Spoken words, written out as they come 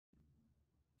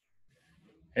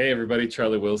Hey everybody,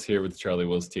 Charlie Wills here with the Charlie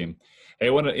Wills team. Hey, I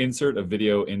want to insert a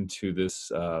video into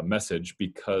this message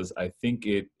because I think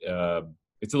it's a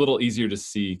little easier to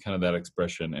see kind of that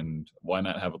expression, and why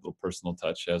not have a little personal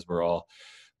touch as we're all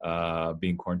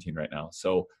being quarantined right now.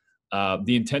 So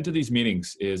the intent of these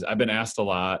meetings is I've been asked a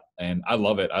lot, and I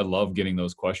love it. I love getting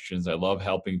those questions. I love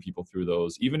helping people through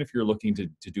those, even if you're looking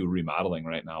to do remodeling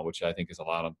right now, which I think is a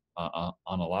lot of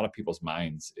on a lot of people's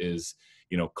minds is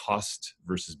cost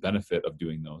versus benefit of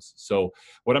doing those. So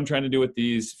what I'm trying to do with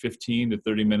these 15 to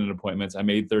 30-minute appointments, I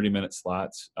made 30-minute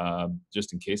slots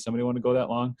just in case somebody wanted to go that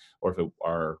long, or if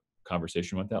our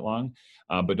conversation went that long,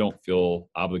 but don't feel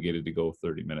obligated to go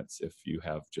 30 minutes if you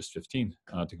have just 15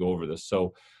 to go over this.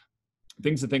 So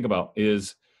things to think about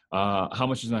is how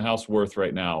much is my house worth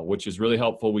right now, which is really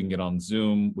helpful. We can get on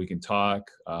Zoom, we can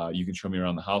talk, you can show me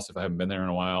around the house if I haven't been there in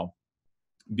a while.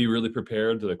 Be really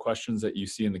prepared to the questions that you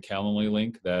see in the Calendly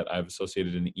link that I've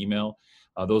associated in the email.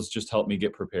 Those just help me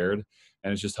get prepared,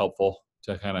 and it's just helpful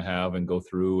to kind of have and go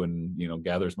through and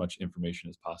gather as much information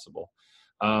as possible.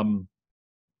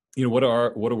 What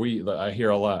are we? I hear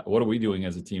a lot. What are we doing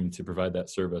as a team to provide that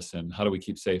service, and how do we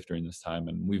keep safe during this time?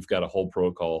 And we've got a whole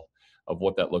protocol of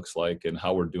what that looks like and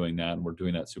how we're doing that, and we're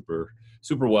doing that super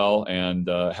well, and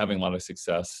having a lot of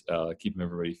success, keeping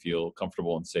everybody feel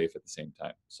comfortable and safe at the same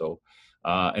time. So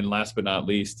and last but not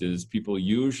least is people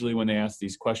usually when they ask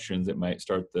these questions, it might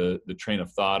start the train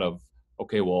of thought of,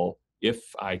 okay, well, if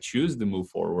I choose to move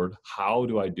forward, how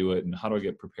do I do it, and how do I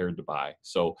get prepared to buy?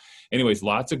 So anyways,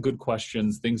 lots of good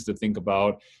questions, things to think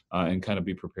about, and kind of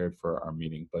be prepared for our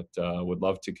meeting. But would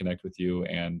love to connect with you.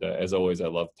 And as always, I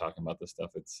love talking about this stuff.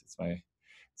 It's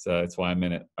why I'm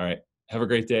in it. All right. Have a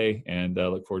great day, and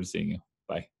look forward to seeing you.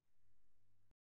 Bye.